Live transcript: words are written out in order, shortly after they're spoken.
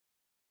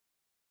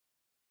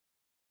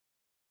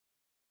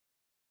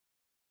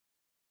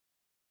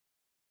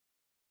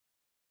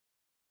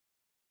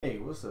Hey,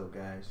 what's up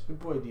guys? Your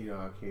boy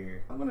D-Dog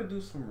here. I'm gonna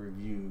do some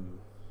review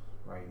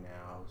right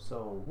now.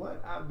 So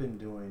what I've been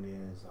doing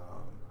is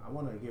I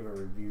want to give a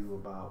review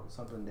about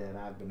something that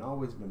I've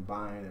always been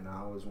buying, and I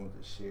always want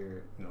to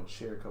share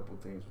a couple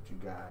things with you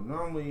guys.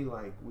 Normally,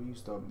 like me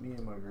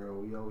and my girl,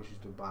 we always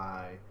used to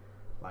buy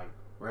like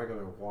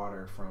regular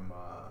water from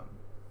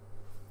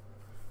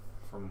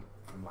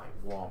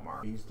like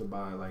Walmart. We used to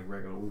buy like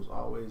regular. We was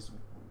always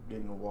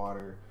getting the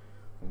water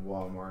from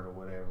Walmart or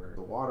whatever.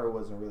 The water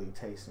wasn't really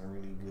tasting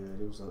really good.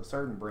 It was a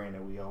certain brand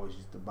that we always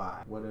used to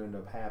buy. What ended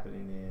up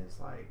happening is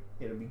like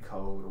it'll be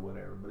cold or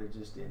whatever, but it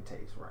just didn't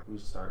taste right. We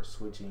started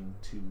switching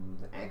to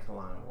the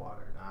alkaline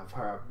water. Now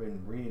I've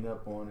been reading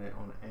up on it,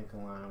 on the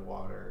alkaline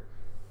water,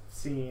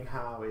 seeing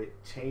how it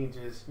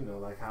changes,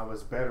 like how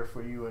it's better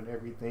for you and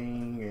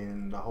everything,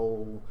 and the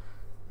whole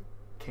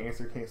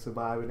cancer can't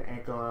survive in the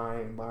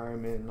alkaline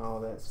environment and all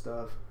that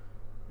stuff.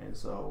 And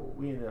so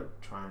we ended up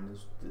trying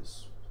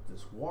this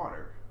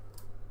water,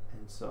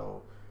 and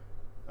so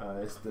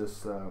it's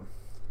this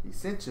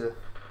Essentia,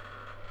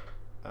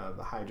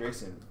 the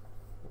hydration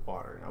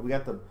water. Now we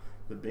got the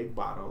big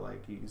bottle,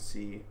 like you can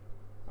see.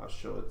 I'll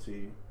show it to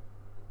you.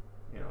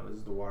 This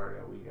is the water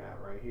that we got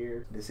right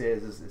here. This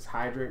says it's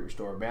hydrate,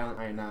 restore balance,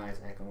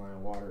 ionized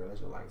alkaline water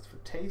as it likes for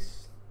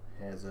taste.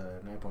 It has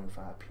a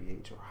 9.5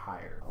 pH or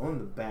higher. On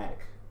the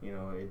back,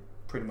 it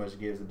pretty much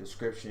gives a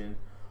description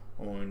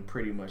on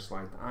pretty much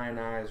like the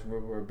ionized,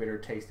 river, bitter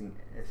tasting,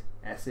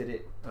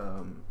 acidic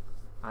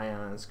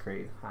ions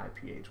create high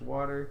pH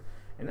water.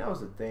 And that was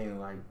the thing,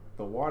 like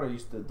the water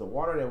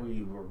that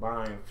we were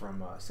buying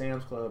from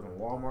Sam's Club and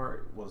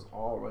Walmart was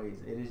always,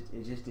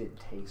 it just didn't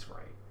taste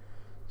right.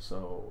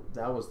 So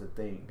that was the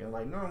thing. And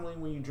like normally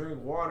when you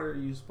drink water,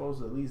 you're supposed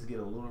to at least get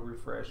a little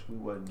refreshed. We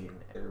wasn't getting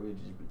that. We'd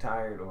just be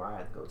tired, or I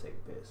had to go take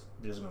a piss.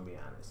 Just gonna be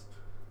honest.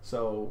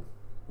 So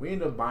we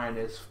ended up buying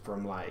this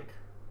from like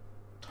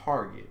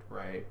Target,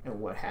 right? And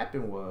what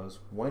happened was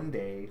one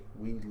day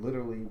we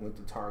literally went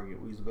to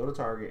Target. We used to go to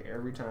Target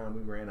every time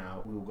we ran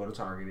out. We would go to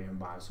Target and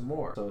buy some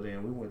more. So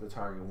then we went to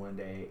Target one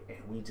day and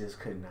we just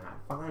could not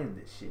find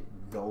this shit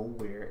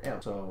nowhere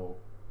else. So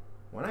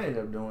what I ended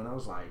up doing, I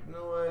was like, you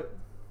know what?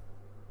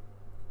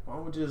 Why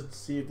don't we just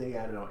see if they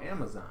got it on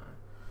Amazon?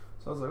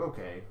 So I was like,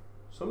 okay.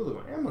 So we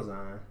look on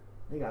Amazon.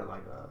 They got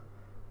like a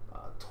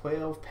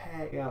 12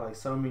 pack. Got like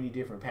so many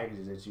different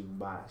packages that you can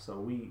buy. So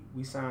we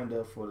signed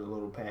up for the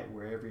little pack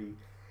where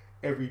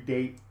every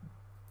date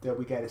that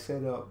we got it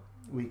set up,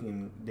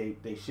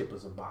 they ship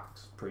us a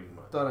box pretty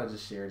much. Thought I'd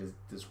just share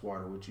this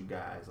water with you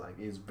guys. Like,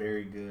 it's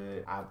very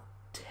good. I've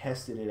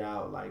tested it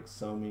out like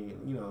so many,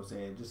 what I'm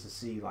saying, just to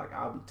see, like,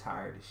 I'll be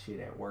tired of shit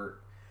at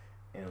work,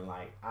 and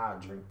like I'll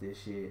drink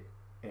this shit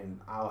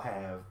and I'll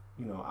have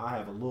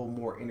a little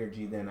more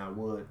energy than I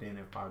would than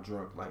if I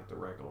drunk like the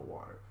regular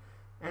water.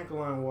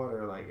 Alkaline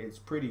water, like, it's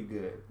pretty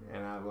good.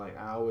 And I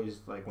always,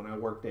 like, when I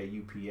worked at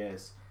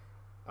UPS,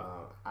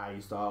 I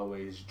used to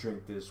always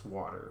drink this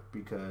water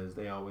because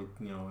they always,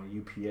 at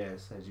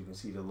UPS, as you can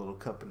see the little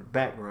cup in the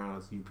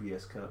background, it's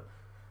UPS cup.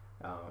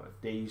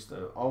 They used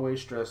to always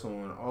stress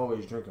on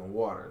always drinking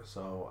water.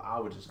 So I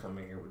would just come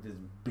in here with this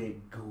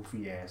big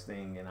goofy ass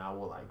thing, and I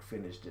will like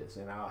finish this,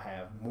 and I'll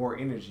have more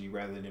energy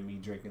rather than me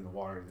drinking the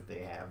water that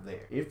they have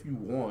there. If you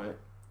want,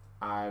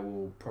 I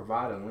will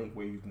provide a link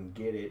where you can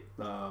get it.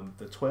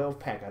 The 12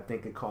 pack, I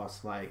think it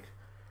costs like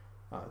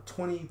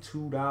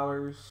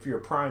 $22. If you're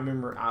a Prime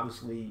member,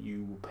 obviously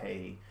you will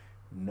pay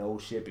no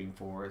shipping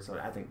for it. So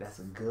I think that's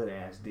a good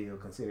ass deal,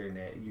 considering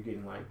that you're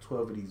getting like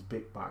 12 of these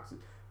big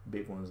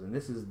ones. And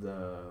this is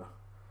the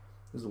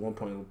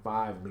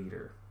 1.5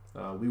 liter.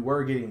 We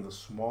were getting the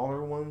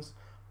smaller ones,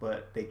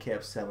 but they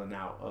kept selling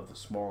out of the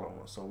smaller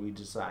ones. So we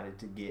decided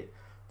to get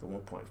the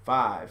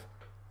 1.5.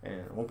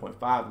 And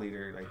 1.5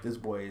 liter, like, this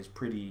boy is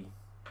pretty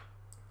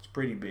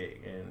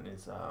big, and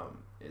it's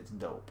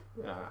dope.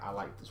 I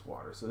like this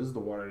water. So this is the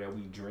water that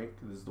we drink.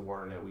 This is the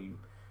water that we've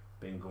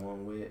been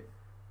going with.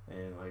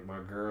 And like my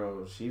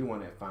girl, she the one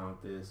that found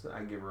this.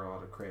 I give her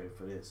all the credit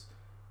for this.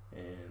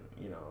 And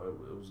it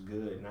was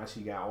good. Now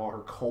she got all her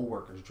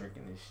co-workers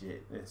drinking this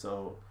shit. And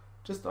so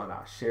just thought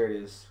I'd share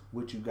this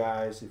with you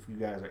guys. If you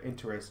guys are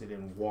interested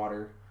in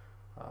water,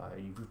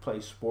 if you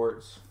play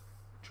sports,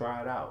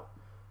 try it out.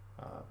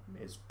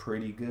 It's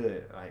pretty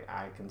good. Like,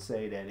 I can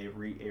say that it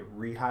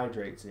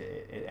rehydrates.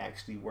 It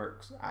actually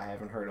works. I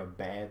haven't heard a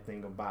bad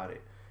thing about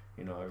it.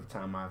 Every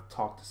time I've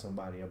talked to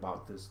somebody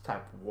about this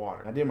type of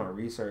water. I did my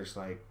research,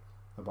 like,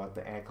 about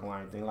the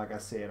alkaline thing. Like I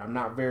said, I'm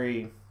not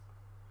very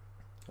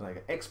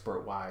like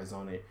expert wise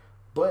on it,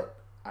 but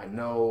I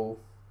know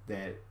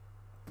that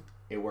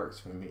it works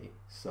for me.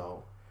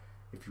 So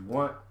if you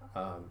want,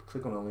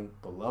 click on the link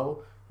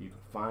below. You can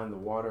find the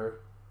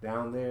water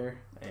down there,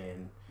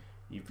 and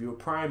if you're a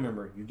Prime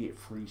member, you get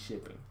free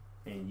shipping,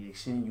 and you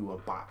send you a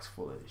box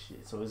full of this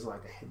shit. So it's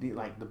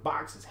like the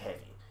box is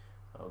heavy.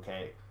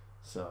 Okay,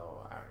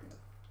 so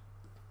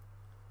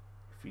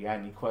if you got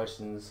any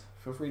questions,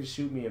 feel free to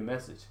shoot me a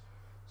message.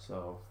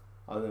 So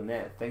other than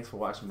that, thanks for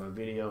watching my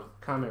video.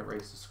 Comment,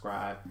 rate,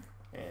 subscribe,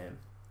 and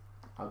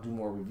I'll do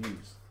more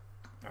reviews.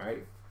 All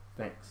right.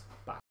 Thanks. Bye.